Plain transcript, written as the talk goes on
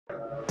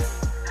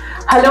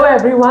Hello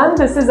everyone,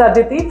 this is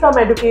Aditi from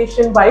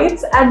Education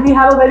Bites and we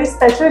have a very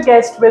special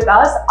guest with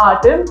us,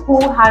 Artem, who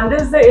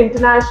handles the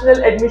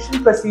international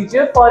admission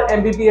procedure for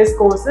MBBS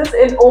courses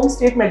in Omsk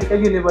State Medical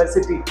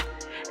University.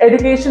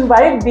 Education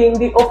Bites, being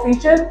the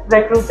official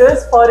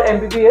recruiters for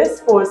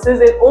MBBS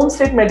courses in Omsk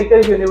State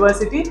Medical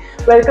University,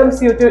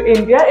 welcomes you to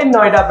India in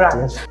Noida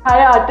branch. Yes.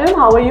 Hi Artem,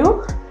 how are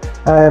you?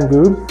 I am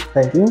good,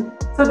 thank you.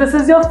 So this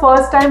is your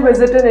first time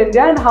visit in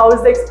India and how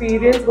is the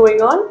experience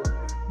going on?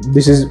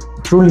 This is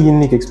truly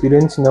unique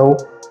experience,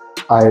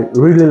 I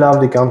really love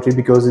the country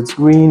because it's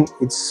green,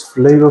 it's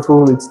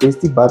flavorful, it's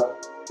tasty,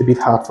 but a bit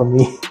hard for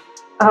me.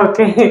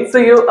 Okay, so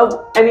you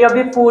any of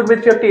the food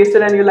which you have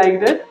tasted and you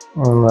liked it?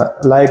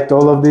 Liked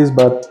all of this,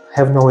 but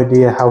have no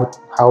idea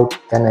how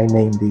can I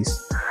name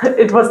this.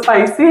 It was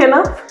spicy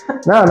enough?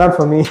 No, not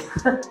for me.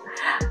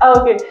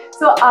 Okay,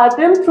 so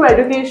Artem, through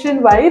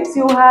Education Bites,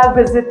 you have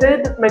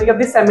visited many of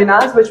the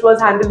seminars which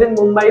was handled in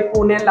Mumbai,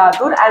 Pune,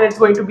 Latur, and it's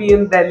going to be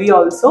in Delhi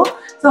also.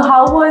 So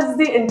how was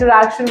the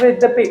interaction with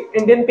the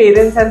Indian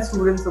parents and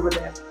students over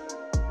there?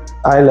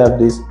 I love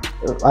this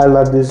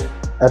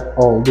at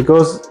all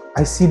because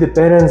I see the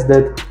parents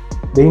that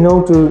they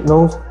know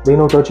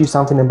to achieve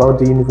something about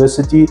the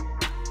university.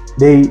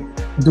 They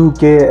do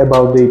care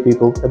about their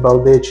people,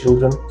 about their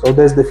children. So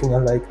that's the thing I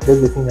like,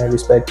 that's the thing I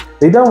respect.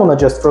 They don't want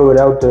to just throw it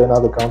out to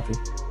another country.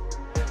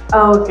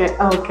 Okay.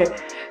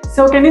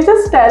 So can you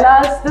just tell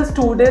us, the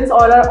students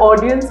or our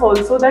audience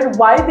also, that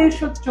why they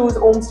should choose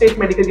Omsk State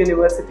Medical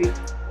University?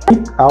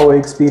 Our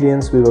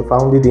experience, we were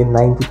founded in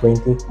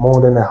 1920,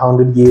 more than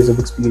 100 years of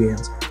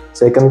experience.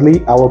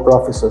 Secondly, our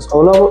professors,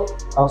 all of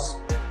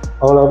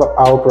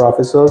our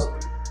professors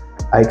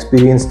I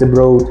experienced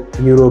abroad,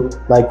 Europe,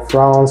 like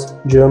France,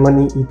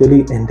 Germany,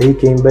 Italy, and they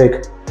came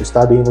back to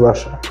study in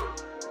Russia.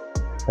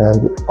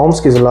 And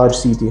Omsk is a large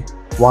city,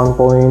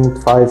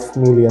 1.5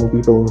 million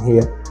people in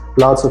here.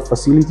 Lots of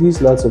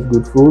facilities, lots of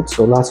good food,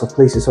 so lots of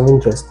places of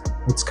interest.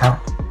 It's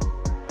count.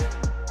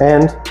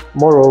 And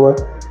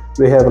moreover,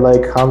 we have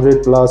like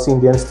 100 plus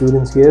Indian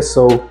students here,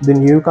 so the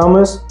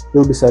newcomers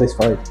will be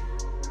satisfied.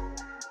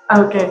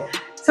 Okay.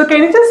 So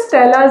can you just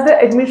tell us the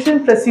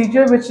admission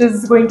procedure which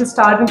is going to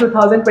start in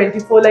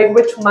 2024, like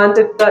which month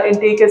the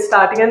intake is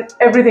starting and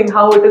everything,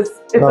 how it is,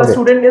 if a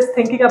student is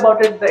thinking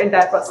about it, the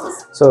entire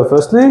process? So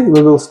firstly,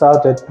 we will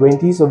start at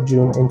 20th of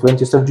June. In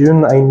 20th of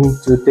June, I need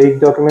to take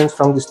documents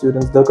from the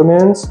students'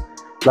 documents,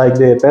 like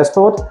their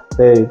passport,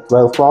 their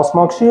 12th class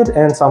mark sheet,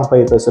 and some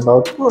papers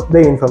about the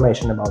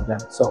information about them.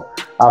 So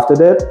after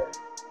that,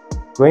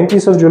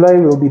 20th of July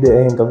will be the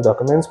end of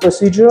documents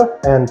procedure,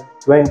 and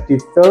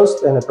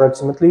 21st and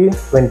approximately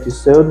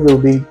 23rd will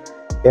be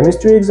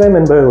chemistry exam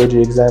and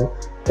biology exam.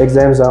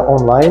 Exams are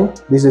online.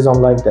 This is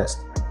online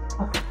test.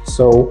 Okay.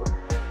 So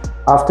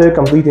after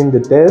completing the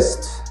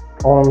test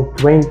on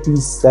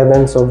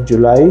 27th of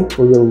July,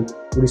 we will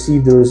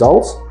receive the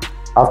results.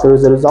 After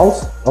the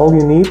results, all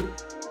you need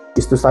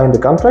is to sign the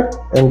contract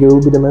and you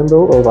will be the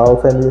member of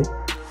our family.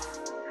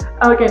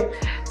 Okay.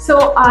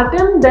 So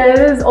Artem,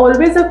 there is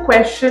always a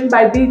question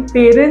by the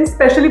parents,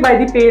 especially by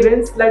the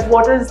parents, like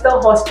what is the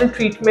hostel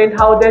treatment,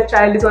 how their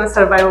child is going to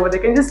survive over there.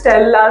 Can you just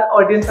tell our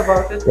audience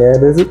about it? Yeah,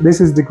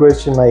 this is the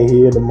question I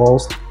hear the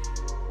most.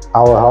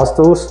 Our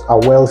hostels are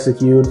well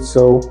secured,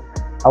 so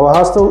our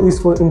hostel is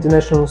for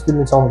international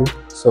students only.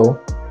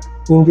 So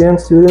Indian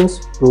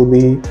students will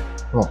be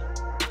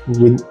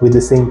with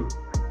the same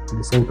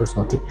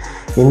personality.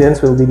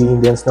 Indians will be the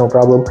Indians, no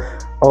problem.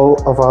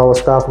 All of our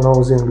staff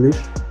knows English.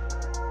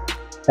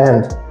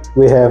 And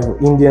we have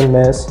Indian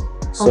mess,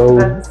 so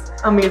that's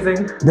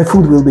amazing. The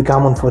food will be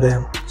common for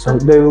them, so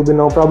there will be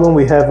no problem.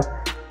 We have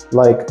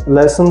like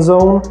lesson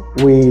zone.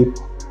 We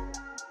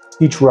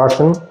teach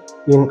Russian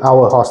in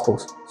our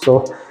hostels.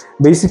 So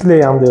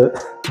basically, I'm the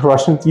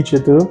Russian teacher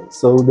too,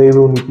 so they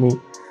will meet me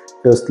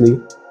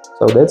firstly.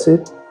 So that's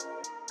it.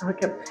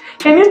 Okay.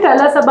 Can you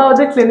tell us about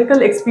the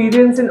clinical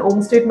experience in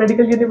Omsk State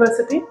Medical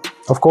University?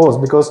 Of course,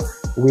 because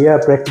we are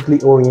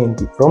practically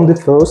oriented. From the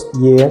first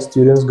year,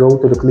 students go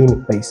to the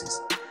clinic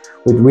basis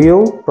with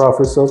real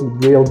professors,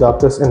 with real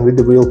doctors, and with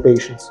the real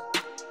patients.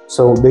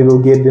 So they will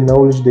get the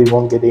knowledge they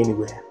won't get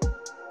anywhere.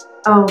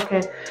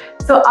 Okay.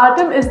 So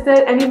Artem, is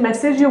there any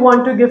message you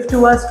want to give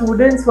to our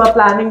students who are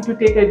planning to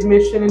take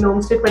admission in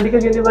Omsk State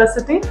Medical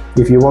University?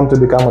 If you want to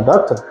become a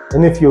doctor,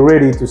 and if you're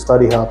ready to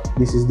study hard,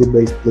 this is the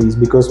best place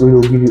because we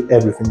will give you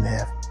everything we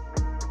have.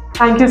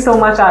 Thank you so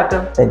much,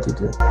 Artem. Thank you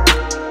too.